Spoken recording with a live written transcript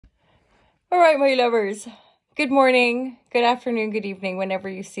All right, my lovers. Good morning, good afternoon, good evening, whenever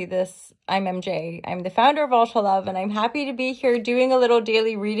you see this. I'm MJ. I'm the founder of All to Love, and I'm happy to be here doing a little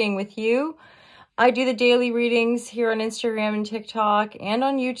daily reading with you. I do the daily readings here on Instagram and TikTok and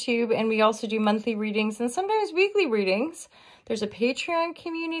on YouTube, and we also do monthly readings and sometimes weekly readings. There's a Patreon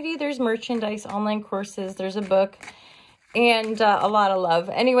community, there's merchandise, online courses, there's a book, and a lot of love.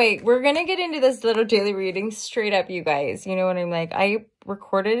 Anyway, we're going to get into this little daily reading straight up, you guys. You know what I'm like? I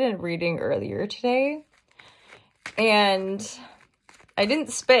recorded a reading earlier today, and I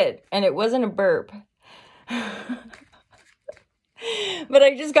didn't spit, and it wasn't a burp. But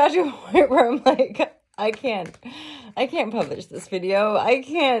I just got to a point where I'm like, I can't publish this video. I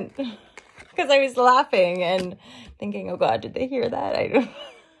can't, because I was laughing and thinking, oh God, did they hear that? I don't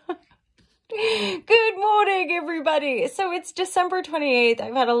Good morning, everybody. So it's December 28th.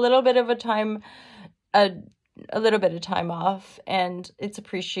 I've had a little bit of a time off, and it's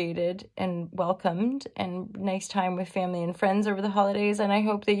appreciated and welcomed, and nice time with family and friends over the holidays. And I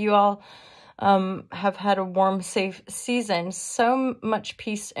hope that you all have had a warm, safe season. So much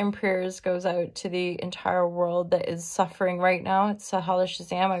peace and prayers goes out to the entire world that is suffering right now. It's a hellish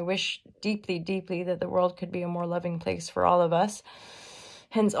Shazam. I wish deeply, deeply that the world could be a more loving place for all of us.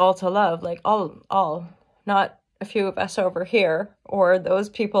 Hence, all to love, like all, not a few of us over here or those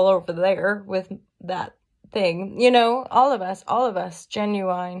people over there with that thing. You know, all of us,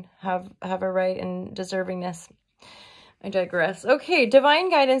 genuine, have a right and deservingness. I digress. Okay, divine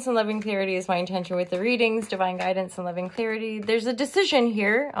guidance and loving clarity is my intention with the readings. Divine guidance and loving clarity. There's a decision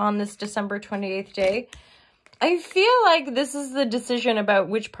here on this December 28th day. I feel like this is the decision about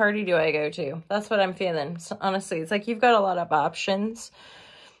which party do I go to. That's what I'm feeling. So honestly, it's like you've got a lot of options.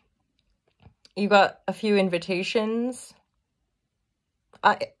 You got a few invitations.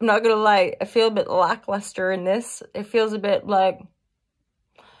 I'm not gonna lie, I feel a bit lackluster in this. It feels a bit like,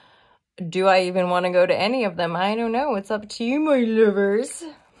 do I even want to go to any of them? I don't know. It's up to you, my lovers.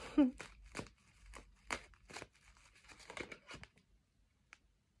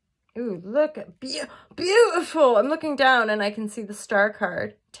 Ooh, look, beautiful. I'm looking down and I can see the star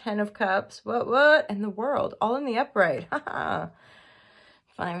card. 10 of Cups. What? And the World. All in the upright. Haha.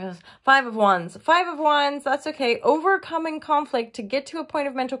 Five of Wands. That's okay. Overcoming conflict to get to a point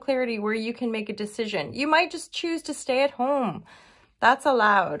of mental clarity where you can make a decision. You might just choose to stay at home. That's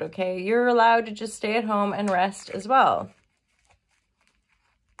allowed, okay? You're allowed to just stay at home and rest as well.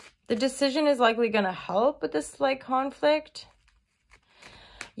 The decision is likely going to help with this, like, conflict.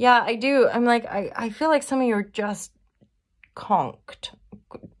 Yeah, I do. I'm like, I feel like some of you are just conked,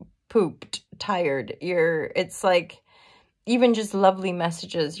 pooped, tired. It's like, even just lovely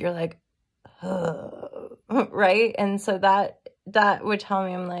messages, you're like, right? And so that would tell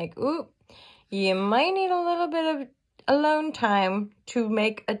me, I'm like, ooh, you might need a little bit of alone time to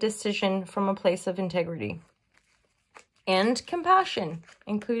make a decision from a place of integrity and compassion,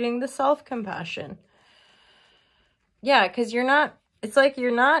 including the self-compassion. Yeah, because it's like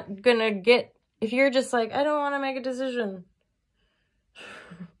you're not gonna get, if you're just like, I don't want to make a decision.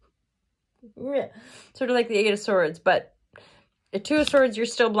 Yeah, sort of like the 8 of Swords, but at 2 of Swords, you're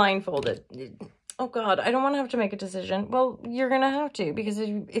still blindfolded. Oh God, I don't want to have to make a decision. Well, you're going to have to, because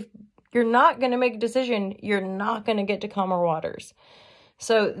if you're not going to make a decision, you're not going to get to calmer waters.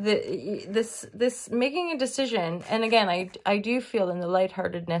 So this making a decision, and again, I do feel in the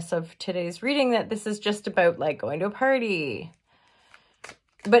lightheartedness of today's reading that this is just about like going to a party.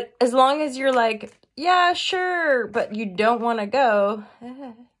 But as long as you're like, yeah, sure, but you don't want to go,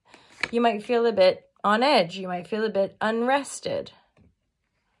 you might feel a bit on edge. You might feel a bit unrested.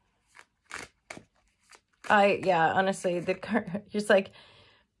 Yeah, honestly, just like,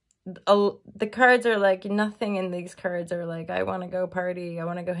 the cards are like, nothing in these cards are like, I want to go party. I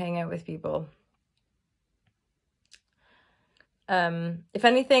want to go hang out with people. If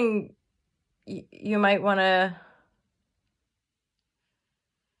anything, you might want to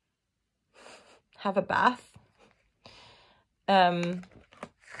have a bath.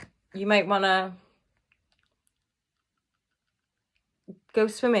 You might want to go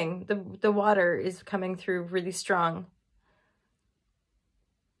swimming. The water is coming through really strong.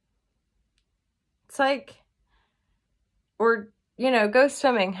 It's like, or, you know, go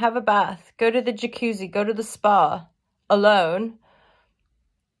swimming, have a bath, go to the jacuzzi, go to the spa alone.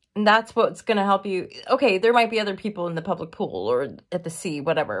 And that's what's going to help you. Okay, there might be other people in the public pool or at the sea,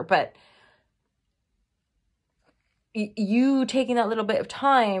 whatever, but you taking that little bit of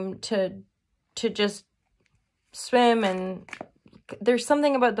time to just swim, and there's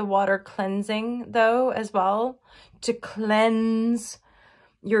something about the water cleansing though as well, to cleanse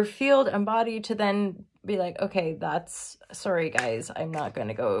your field and body, to then be like, okay, sorry guys, I'm not going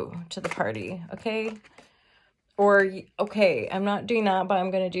to go to the party, okay? Or, okay, I'm not doing that, but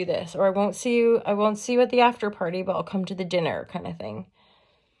I'm going to do this. Or I won't see you at the after party, but I'll come to the dinner kind of thing.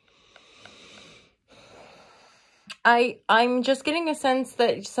 I'm just getting a sense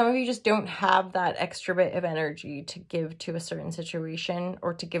that some of you just don't have that extra bit of energy to give to a certain situation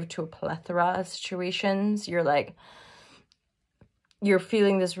or to give to a plethora of situations. You're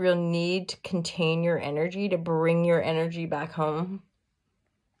feeling this real need to contain your energy, to bring your energy back home.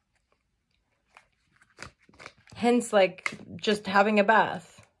 Hence, like, just having a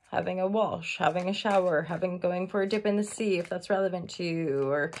bath, having a wash, having a shower, going for a dip in the sea, if that's relevant to you,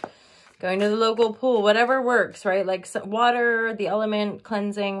 or going to the local pool, whatever works, right? Like water, the element,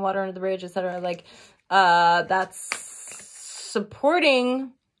 cleansing, water under the bridge, etc. Like, that's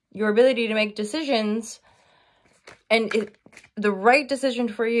supporting your ability to make decisions. And the right decision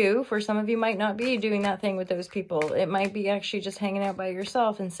for you, for some of you, might not be doing that thing with those people. It might be actually just hanging out by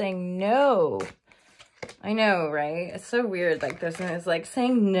yourself and saying no. I know, right? It's so weird. Like, this one is like,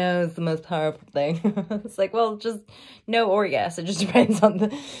 saying no is the most powerful thing. It's like, well, just no or yes. It just depends on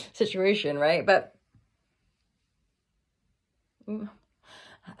the situation, right? But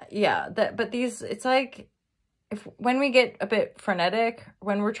yeah, it's like, when we get a bit frenetic,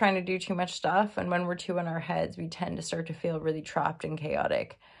 when we're trying to do too much stuff, and when we're too in our heads, we tend to start to feel really trapped and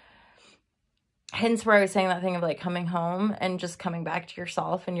chaotic. Hence where I was saying that thing of like coming home and just coming back to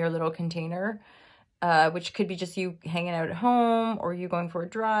yourself in your little container, which could be just you hanging out at home, or you going for a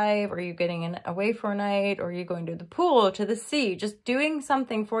drive, or you getting away for a night, or you going to the pool, to the sea, just doing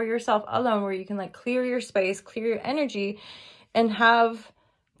something for yourself alone where you can like clear your space, clear your energy, and have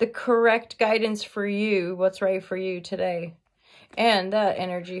the correct guidance for you, what's right for you today. And that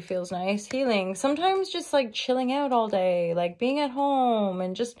energy feels nice, healing. Sometimes just like chilling out all day, like being at home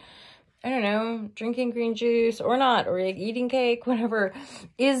and just, I don't know, drinking green juice or not, or like eating cake, whatever,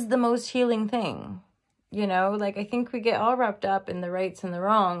 is the most healing thing. You know, like, I think we get all wrapped up in the rights and the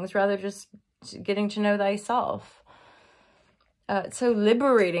wrongs rather just getting to know thyself. It's so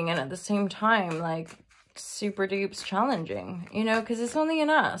liberating, and at the same time, like, super deeps challenging, you know, because it's only in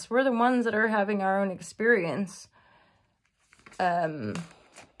us. We're the ones that are having our own experience.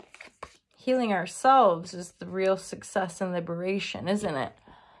 Healing ourselves is the real success and liberation, isn't it?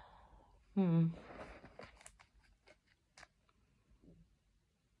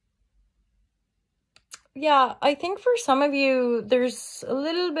 Yeah, I think for some of you, there's a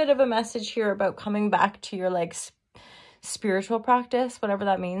little bit of a message here about coming back to your, like, spiritual practice, whatever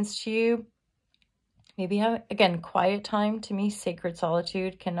that means to you. Maybe have, again, quiet time. To me, sacred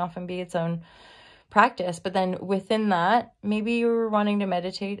solitude can often be its own practice. But then within that, maybe you're wanting to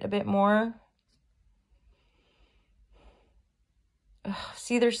meditate a bit more.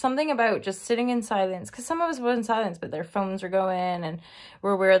 See, there's something about just sitting in silence, because some of us were in silence, but their phones are going, and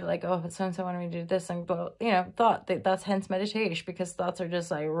we're aware that, like, oh, but so-and-so wanted me to do this, and, but, you know, that's hence meditation, because thoughts are just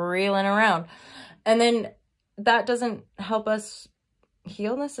like reeling around. And then that doesn't help us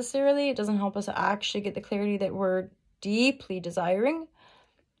heal necessarily. It doesn't help us actually get the clarity that we're deeply desiring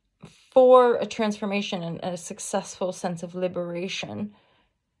for a transformation and a successful sense of liberation.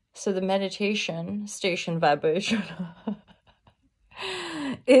 So the meditation station vibration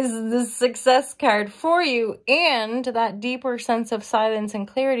is the success card for you, and that deeper sense of silence and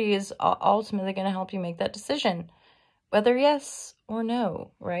clarity is ultimately going to help you make that decision, whether yes or no,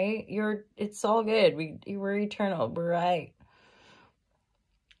 right? It's all good. We're eternal. We're right.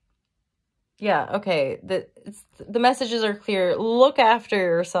 Yeah, okay. The messages are clear. Look after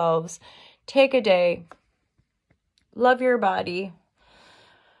yourselves. Take a day. Love your body.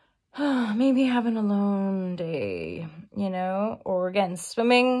 Maybe have an alone day, you know? Or again,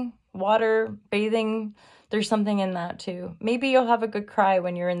 swimming, water, bathing. There's something in that too. Maybe you'll have a good cry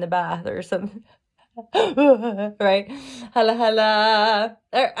when you're in the bath or something. Right? Hala hala.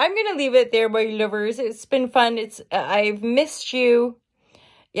 I'm gonna leave it there, my lovers. It's been fun. I've missed you.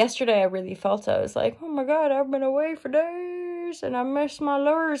 Yesterday, I really felt I was like, oh my God, I've been away for days and I miss my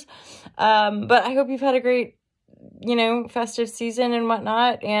lovers. But I hope you've had a great, you know, festive season and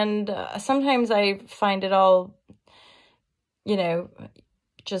whatnot. And sometimes I find it all, you know,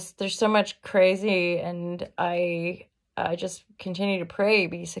 just there's so much crazy, and I just continue to pray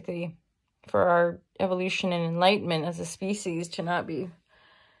basically for our evolution and enlightenment as a species to not be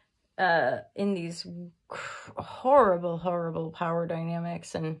in these horrible power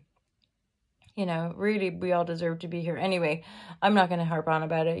dynamics. And, you know, really, we all deserve to be here. Anyway, I'm not going to harp on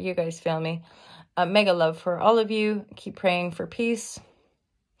about it. You guys feel me. Mega love for all of you. Keep praying for peace.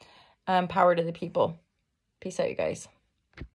 Power to the people. Peace out, you guys.